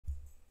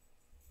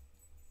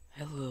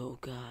Hello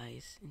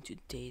guys, in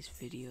today's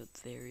video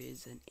there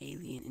is an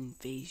alien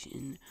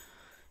invasion.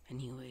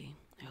 Anyway,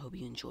 I hope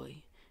you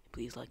enjoy.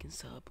 Please like and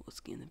sub. Let's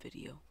get in the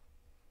video.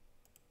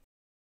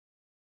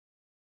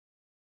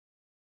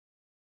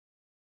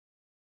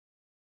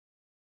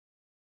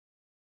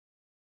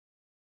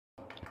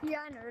 Yeah,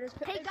 I noticed.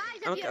 Hey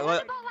guys, have you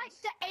heard about like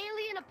the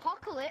alien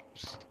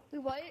apocalypse?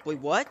 Wait,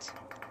 what?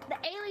 The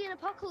alien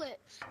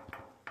apocalypse.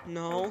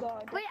 No.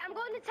 Oh, Wait, I'm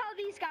going to tell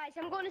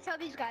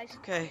these guys.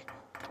 Okay.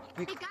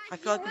 Hey guys, I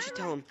feel like we should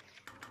tell them.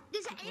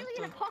 There's an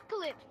alien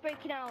apocalypse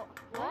breaking out.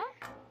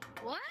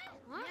 What?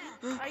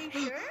 Yeah. Are you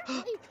sure? What are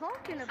you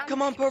talking about?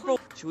 Come on, Purple.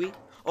 Should we?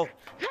 Oh.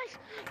 Guys,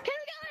 can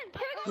we go in?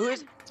 Who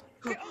is?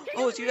 Who?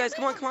 Oh, it's you guys.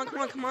 Come on.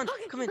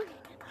 Okay. Come in. Okay.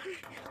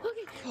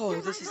 Oh,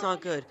 this is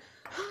not good.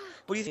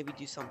 What do you think? Maybe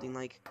do something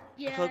like.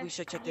 I feel like we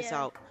should check this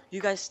yeah. out.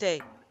 You guys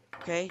stay.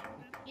 Okay?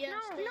 Yeah.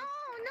 No.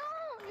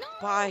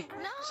 Bye.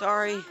 No.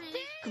 Sorry.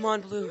 Come on,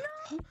 Blue.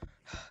 I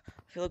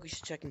feel like we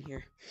should check in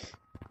here.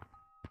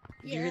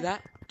 Do you hear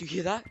that? Do you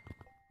hear that?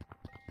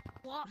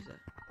 What? What is that?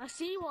 I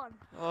see one.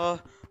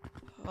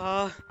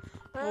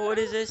 What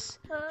is this?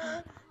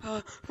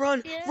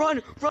 Run, Yeah.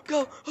 run,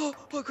 go! Oh,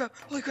 holy crap!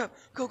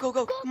 Go!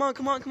 Come on!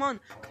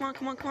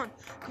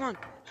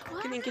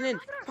 Get in!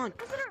 Come on!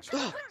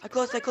 Oh, I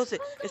closed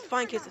it. It's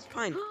fine, kids. It's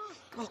fine.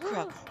 Oh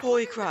crap!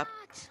 Holy crap!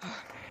 I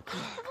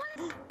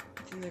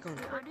think they're gone.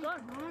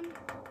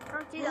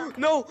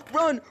 No!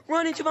 Run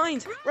into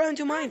mines!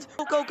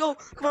 Go!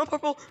 Come on,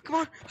 Purple! Come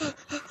on!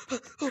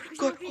 Oh,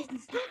 God.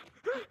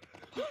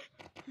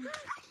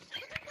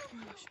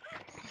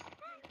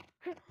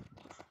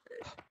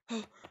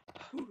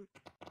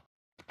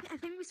 I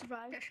think we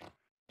survived.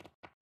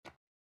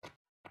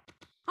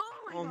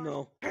 Oh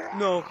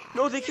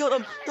no, they killed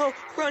him. No,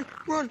 run.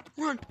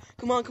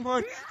 Come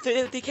on.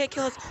 They can't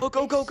kill us. Oh,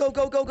 go.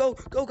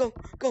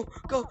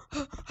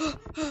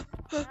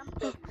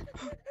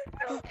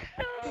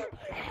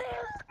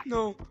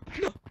 No.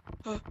 Go.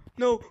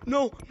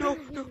 No,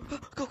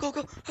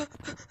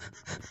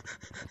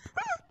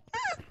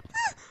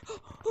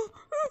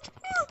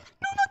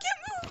 can't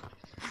move.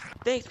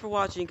 Thanks for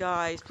watching,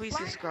 guys. Please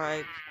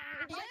subscribe.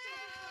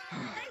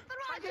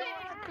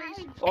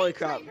 Holy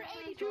crap.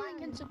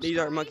 These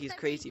are monkeys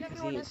crazy because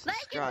he is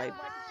subscribed.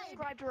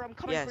 I'm coming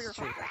for Yes, your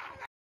true.